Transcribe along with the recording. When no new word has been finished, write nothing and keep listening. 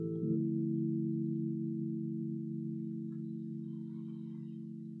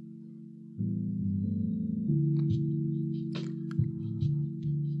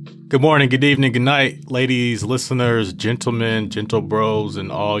Good morning, good evening, good night, ladies, listeners, gentlemen, gentle bros,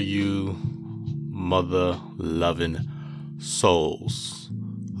 and all you mother-loving souls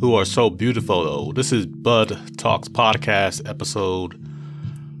who are so beautiful, though. This is Bud Talks Podcast, episode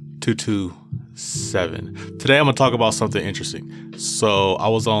 227. Today, I'm going to talk about something interesting. So, I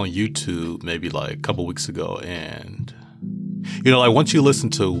was on YouTube maybe like a couple weeks ago, and, like once you listen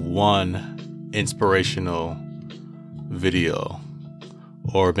to one inspirational video,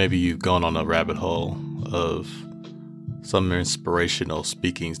 or maybe you've gone on a rabbit hole of some inspirational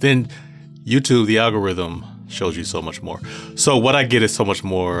speakings, then YouTube, the algorithm, shows you so much more. So what I get is so much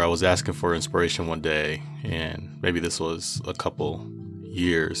more. I was asking for inspiration one day, and maybe this was a couple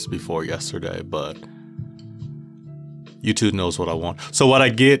years before yesterday, but YouTube knows what I want. So what I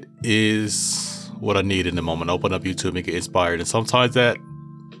get is what I need in the moment. Open up YouTube and get inspired. And sometimes that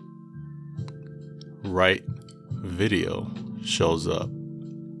right video shows up.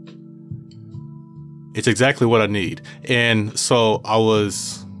 It's exactly what I need. And so I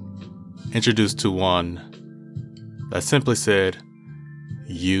was introduced to one that simply said,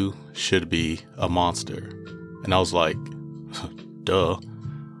 "You should be a monster." And I was like, duh.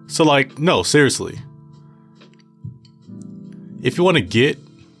 So no, seriously. If you want to get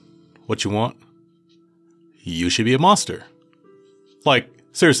what you want, you should be a monster.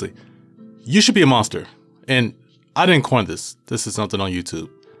 Seriously, you should be a monster. And I didn't coin this. This is something on YouTube.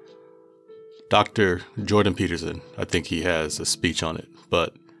 Dr. Jordan Peterson, I think he has a speech on it,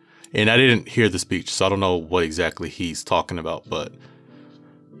 and I didn't hear the speech, so I don't know what exactly he's talking about, but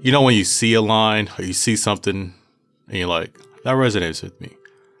when you see a line or you see something and you're like, that resonates with me,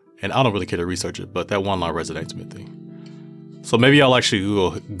 and I don't really care to research it, but that one line resonates with me. So maybe I'll actually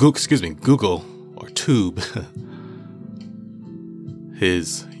Google or tube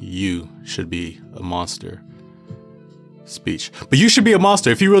his "You should be a monster" speech. But you should be a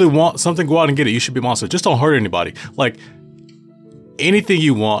monster. If you really want something, go out and get it. You should be a monster. Just don't hurt anybody. Anything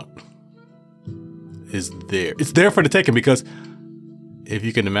you want is there. It's there for the taking, because if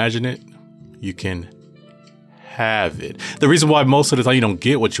you can imagine it, you can have it. The reason why most of the time you don't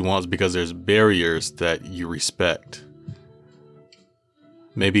get what you want is because there's barriers that you respect.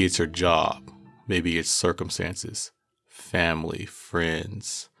 Maybe it's your job. Maybe it's circumstances, family,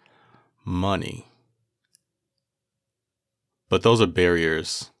 friends, money. But those are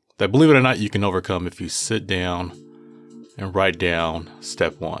barriers that, believe it or not, you can overcome if you sit down and write down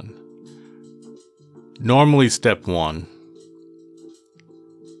step one. Normally, step one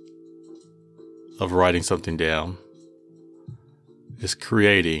of writing something down is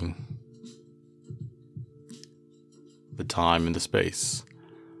creating the time and the space.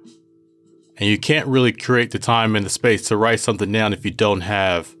 And you can't really create the time and the space to write something down if you don't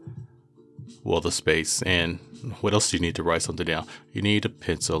have, the space. And what else do you need to write something down? You need a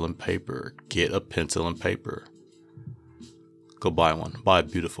pencil and paper. Get a pencil and paper. Go buy one. Buy a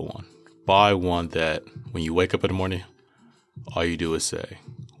beautiful one. Buy one that when you wake up in the morning, all you do is say,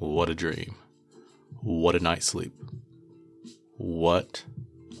 "What a dream. What a night's sleep. What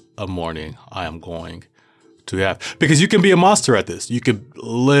a morning I am going to have." Because you can be a monster at this. You could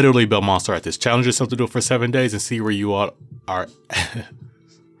literally be a monster at this. Challenge yourself to do it for 7 days and see where you are.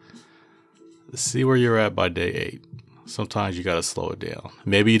 See where you're at by day 8. Sometimes you got to slow it down.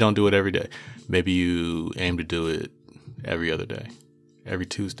 Maybe you don't do it every day. Maybe you aim to do it every other day, every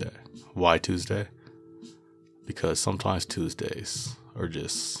Tuesday. Why Tuesday? Because sometimes Tuesdays are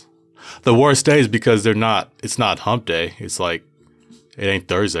just the worst days, because it's not hump day. It's like, it ain't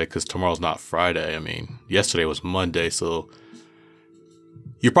Thursday because tomorrow's not Friday. I mean, yesterday was Monday, so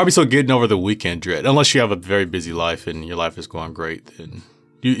you're probably still getting over the weekend dread. Unless you have a very busy life and your life is going great, then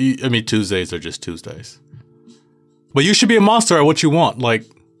Tuesdays are just Tuesdays. But you should be a monster at what you want.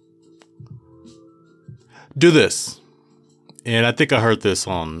 Do this. And I think I heard this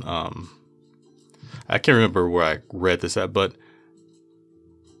on, I can't remember where I read this at, but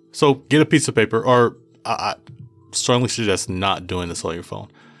so get a piece of paper, or I strongly suggest not doing this on your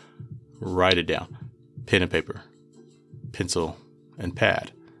phone. Write it down. Pen and paper, pencil and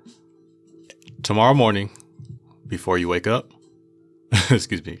pad. Tomorrow morning, before you wake up,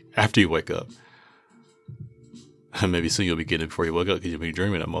 after you wake up. Maybe soon you'll be getting it before you wake up because you'll be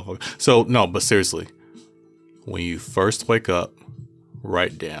dreaming that motherfucker. So, no, but seriously, when you first wake up,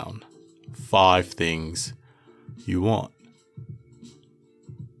 write down 5 things you want.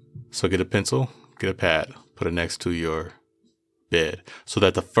 So get a pencil, get a pad, put it next to your bed, so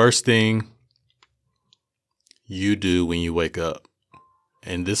that the first thing you do when you wake up,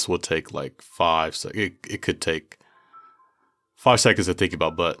 and this will take 5 seconds, it could take 5 seconds to think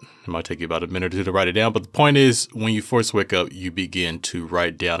about, but it might take you about a minute or two to write it down. But the point is, when you first wake up, you begin to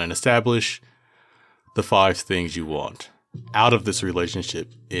write down and establish the 5 things you want out of this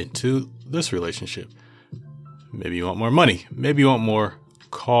relationship into this relationship. Maybe you want more money. Maybe you want more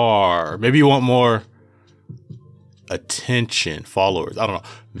car. Maybe you want more attention, followers. I don't know.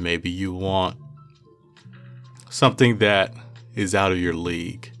 Maybe you want something that is out of your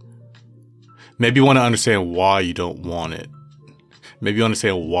league. Maybe you want to understand why you don't want it. Maybe you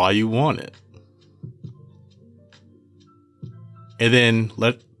understand why you want it. And then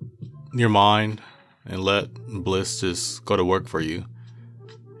let your mind and let bliss just go to work for you.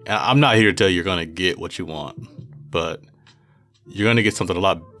 And I'm not here to tell you you're going to get what you want, but you're going to get something a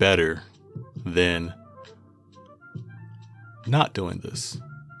lot better than not doing this.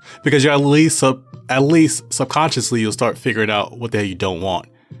 Because you're at least subconsciously, you'll start figuring out what the hell you don't want.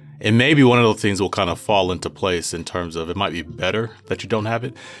 And maybe one of those things will kind of fall into place in terms of it might be better that you don't have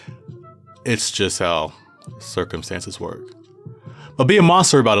it. It's just how circumstances work. But be a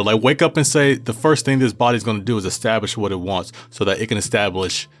monster about it. Like, wake up and say the first thing this body's going to do is establish what it wants so that it can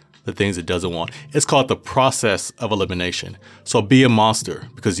establish the things it doesn't want. It's called the process of elimination. So be a monster,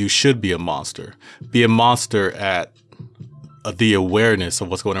 because you should be a monster. Be a monster at the awareness of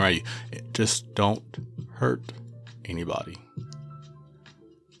what's going on around you. Just don't hurt anybody.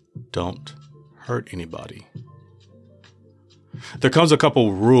 Don't hurt anybody. There comes a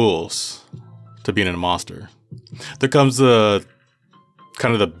couple rules to being a monster. There comes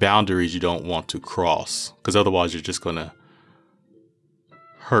kind of the boundaries you don't want to cross, because otherwise you're just going to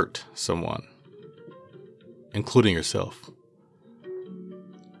hurt someone, including yourself.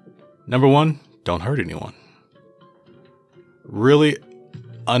 Number 1, don't hurt anyone. Really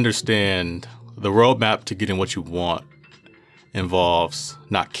understand the roadmap to getting what you want involves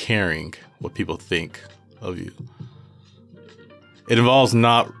not caring what people think of you. It involves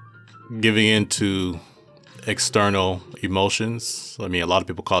not giving in to external emotions. I mean, a lot of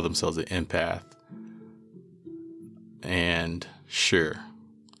people call themselves an empath. And sure,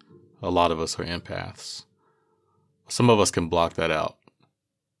 a lot of us are empaths. Some of us can block that out.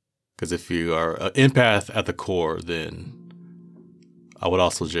 Because if you are an empath at the core, then I would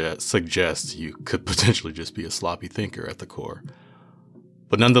also suggest you could potentially just be a sloppy thinker at the core.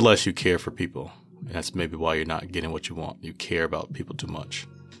 But nonetheless, you care for people. And that's maybe why you're not getting what you want. You care about people too much.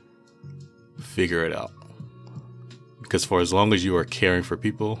 Figure it out. Because for as long as you are caring for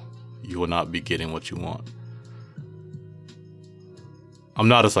people, you will not be getting what you want. I'm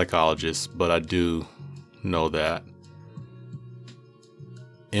not a psychologist, but I do know that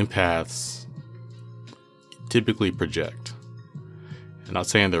empaths typically project. I'm not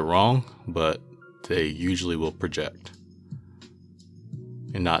saying they're wrong, but they usually will project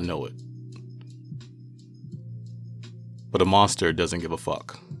and not know it. But a monster doesn't give a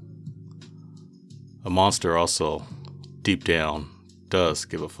fuck. A monster also, deep down, does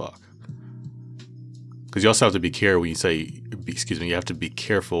give a fuck. Because you also have to be careful when you say, you have to be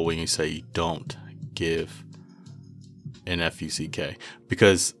careful when you say you don't give an F-U-C-K.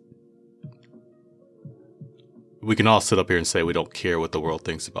 Because we can all sit up here and say we don't care what the world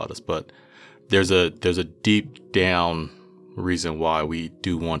thinks about us, but there's a deep down reason why we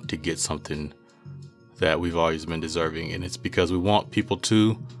do want to get something that we've always been deserving, and it's because we want people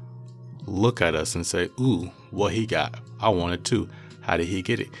to look at us and say, ooh, what he got, I want it too. How did he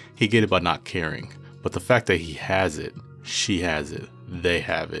get it? He get it by not caring. But the fact that he has it, she has it, they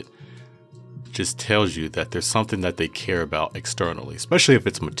have it, just tells you that there's something that they care about externally, especially if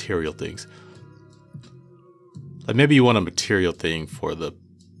it's material things. Like maybe you want a material thing for the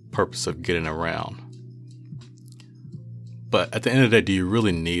purpose of getting around. But at the end of the day, do you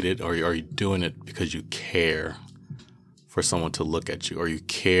really need it? Or are you doing it because you care for someone to look at you? Or you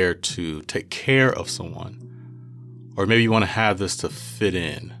care to take care of someone? Or maybe you want to have this to fit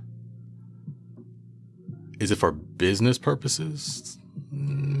in. Is it for business purposes?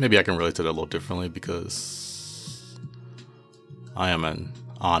 Maybe I can relate to that a little differently because I am an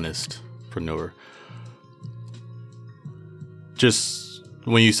honestpreneur. Just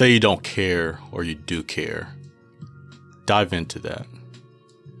when you say you don't care or you do care, dive into that.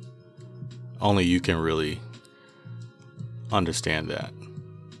 Only you can really understand that.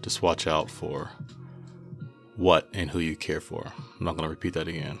 Just watch out for what and who you care for. I'm not going to repeat that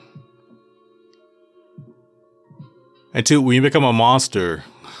again. And two, when you become a monster,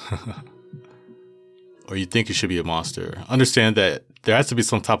 or you think you should be a monster, understand that there has to be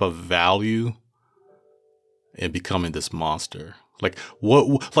some type of value in becoming this monster. Like,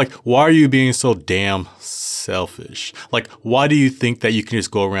 what? Like, why are you being so damn selfish? Like, why do you think that you can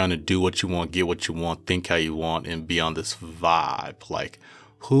just go around and do what you want, get what you want, think how you want, and be on this vibe? Like,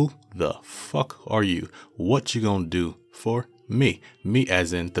 who the fuck are you? What you gonna do for me? Me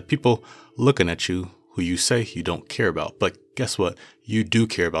as in the people looking at you who you say you don't care about. But guess what? You do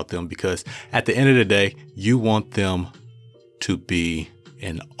care about them, because at the end of the day, you want them to be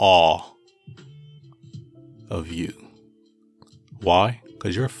in awe of you. Why?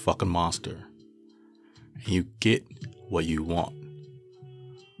 Because you're a fucking monster. And you get what you want.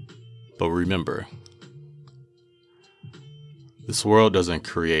 But remember, this world doesn't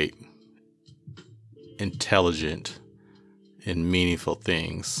create intelligent and meaningful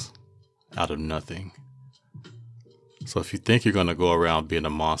things out of nothing. So if you think you're going to go around being a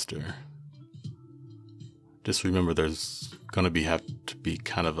monster, just remember there's going to have to be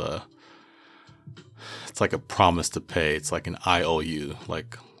kind of it's like a promise to pay. It's like an IOU.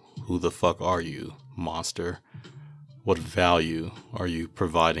 Like, who the fuck are you, monster? What value are you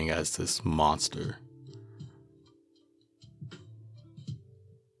providing as this monster?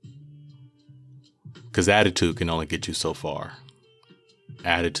 Because attitude can only get you so far.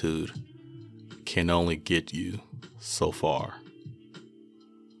 Attitude can only get you so far.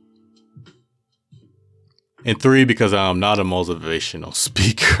 And 3, because I'm not a motivational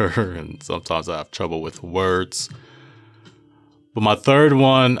speaker and sometimes I have trouble with words. But my third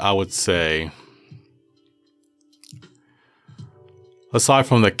one, I would say, aside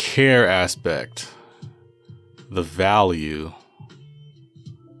from the care aspect, the value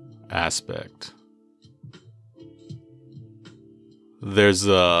aspect, there's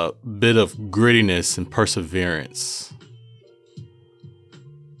a bit of grittiness and perseverance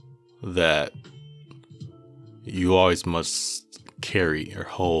that you always must carry or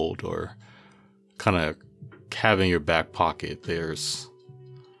hold or kind of have in your back pocket. There's,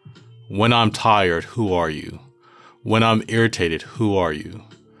 when I'm tired, who are you? When I'm irritated, who are you?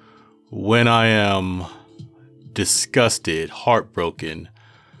 When I am disgusted, heartbroken,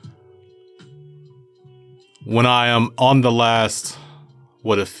 when I am on the last,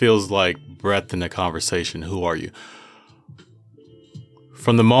 what it feels like, breath in the conversation, who are you?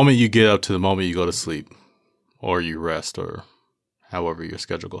 From the moment you get up to the moment you go to sleep, or you rest, or however your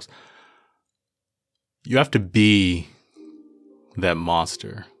schedule goes, you have to be that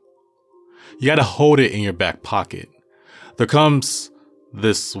monster. You got to hold it in your back pocket. There comes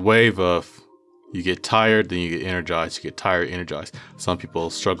this wave of, you get tired, then you get energized, you get tired, energized. Some people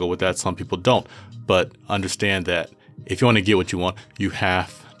struggle with that, some people don't. But understand that if you want to get what you want, you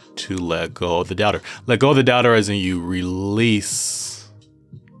have to let go of the doubter. Let go of the doubter as in you release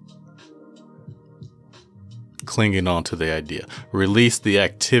clinging on to the idea. Release the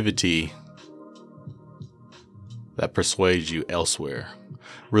activity that persuades you elsewhere.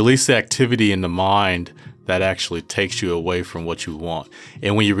 Release the activity in the mind that actually takes you away from what you want.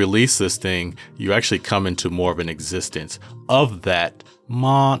 And when you release this thing, you actually come into more of an existence of that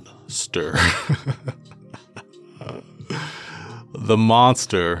monster. The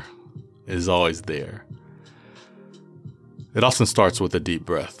monster is always there. It often starts with a deep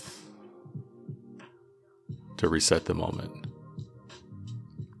breath to reset the moment.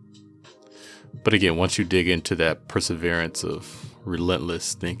 But again, once you dig into that perseverance of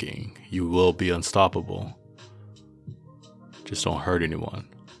relentless thinking, you will be unstoppable. Just don't hurt anyone.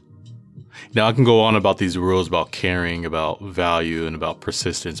 Now, I can go on about these rules about caring, about value, and about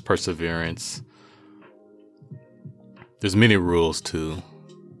persistence, perseverance. There's many rules to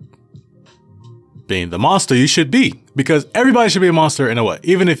being the monster you should be, because everybody should be a monster in a way.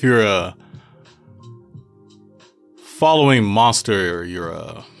 Even if you're a following monster, or you're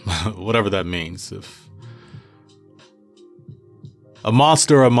a whatever that means. If a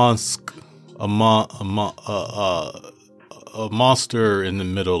monster amongst a monster in the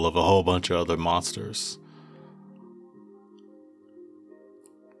middle of a whole bunch of other monsters.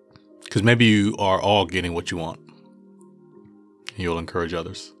 Because maybe you are all getting what you want. And you'll encourage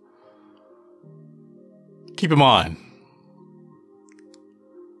others. Keep in mind,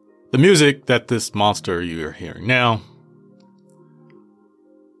 the music that this monster you are hearing now,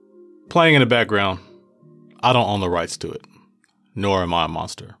 playing in the background, I don't own the rights to it. Nor am I a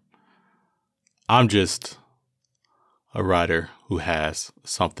monster. I'm just a writer who has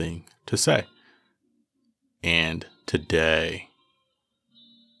something to say. And today,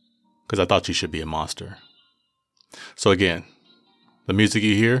 because I thought you should be a monster. So again, the music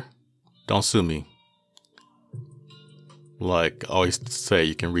you hear, don't sue me. Like I always say,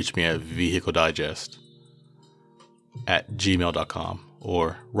 you can reach me at vehicledigest@gmail.com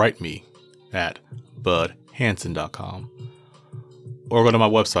or write me at budhanson.com. or go to my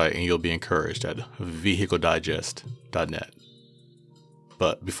website and you'll be encouraged at vehicledigest.net.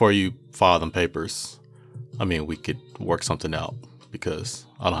 But before you file them papers, we could work something out because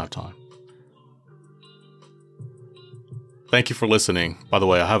I don't have time. Thank you for listening. By the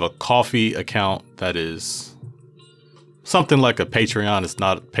way, I have a Ko-fi account that is something like a Patreon. It's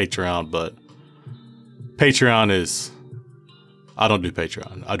not Patreon, but Patreon is, I don't do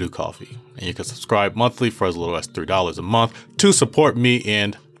Patreon. I do Ko-fi. And you can subscribe monthly for as little as $3 a month to support me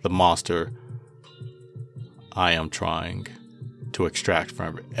and the monster I am trying to extract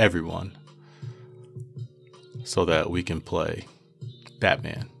from everyone so that we can play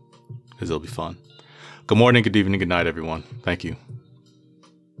Batman, because it'll be fun. Good morning, good evening, good night, everyone. Thank you.